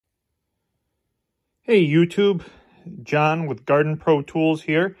Hey YouTube, John with Garden Pro Tools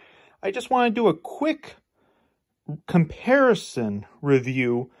here. I just want to do a quick comparison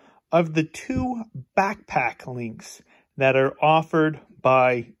review of the two backpack links that are offered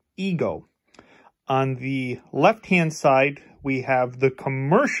by Ego. On the left-hand side, we have the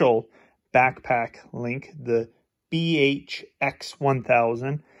commercial backpack link, the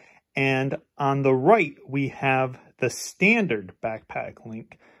BHX1000, and on the right, we have the standard backpack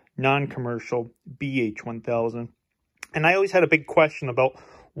link, non-commercial BH1000. And I always had a big question about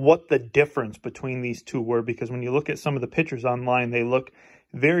what the difference between these two were, because when you look at some of the pictures online, they look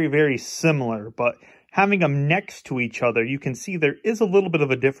very, very similar. But having them next to each other, you can see there is a little bit of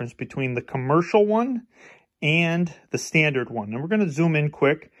a difference between the commercial one and the standard one. And we're going to zoom in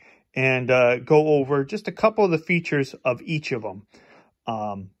quick and go over just a couple of the features of each of them.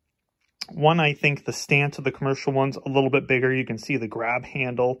 One, I think the stance of the commercial one's a little bit bigger. You can see the grab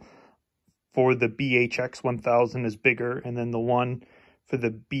handle for the BHX1000 is bigger, and then the one for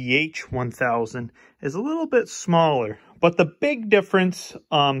the BH1000 is a little bit smaller. But the big difference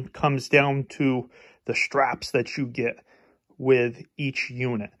comes down to the straps that you get with each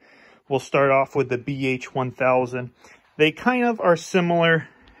unit. We'll start off with the BH1000. They kind of are similar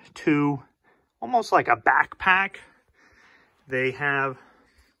to almost like a backpack. They have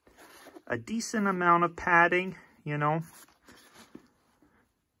a decent amount of padding, you know.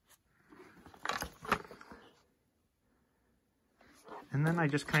 And then I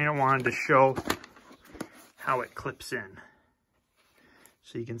just kind of wanted to show how it clips in.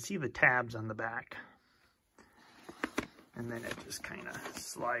 So you can see the tabs on the back. And then it just kind of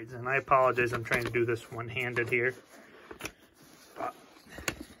slides in. I apologize, I'm trying to do this one-handed here.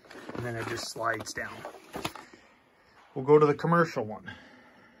 And then it just slides down. We'll go to the commercial one.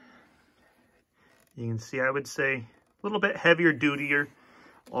 You can see, I would say, a little bit heavier dutier,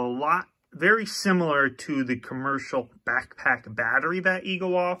 very similar to the commercial backpack battery that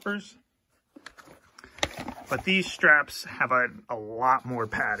Ego offers. But these straps have a lot more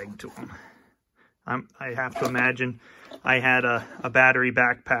padding to them. I have to imagine I had a battery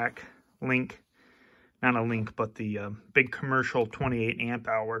backpack link, not a link, but the big commercial 28 amp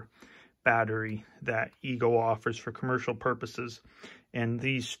hour battery that Ego offers for commercial purposes. And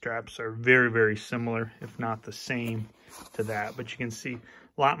these straps are very, very similar, if not the same to that. But you can see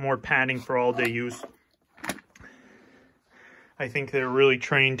a lot more padding for all-day use. I think they're really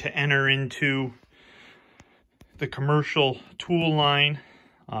trained to enter into the commercial tool line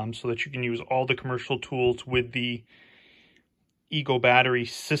so that you can use all the commercial tools with the Ego battery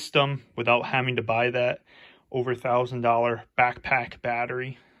system without having to buy that over $1,000 backpack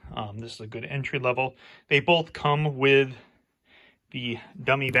battery. This is a good entry level. They both come with the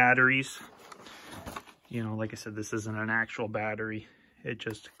dummy batteries. You know, like I said, this isn't an actual battery. It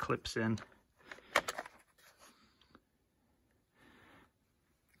just clips in.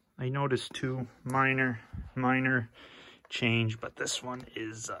 I noticed two minor change, but this one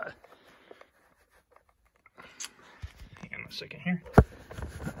is, hang on a second here.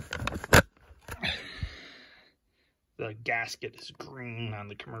 The gasket is green on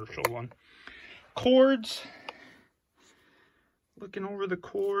the commercial one. Cords. Looking over the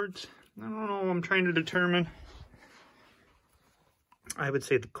cords, I don't know, I'm trying to determine. I would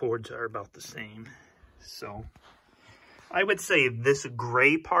say the cords are about the same. So I would say this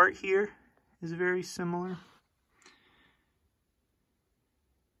gray part here is very similar.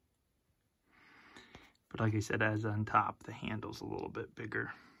 But like I said, as on top, the handle's a little bit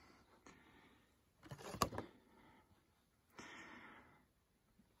bigger.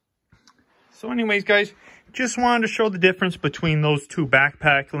 So anyways, guys, just wanted to show the difference between those two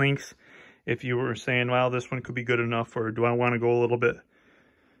backpack links. If you were saying, well, this one could be good enough, or do I want to go a little bit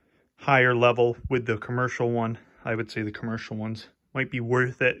higher level with the commercial one, I would say the commercial ones might be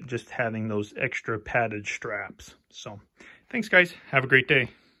worth it, just having those extra padded straps. So thanks, guys. Have a great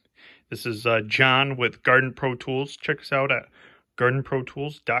day. This is John with Garden Pro Tools. Check us out at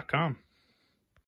gardenprotools.com.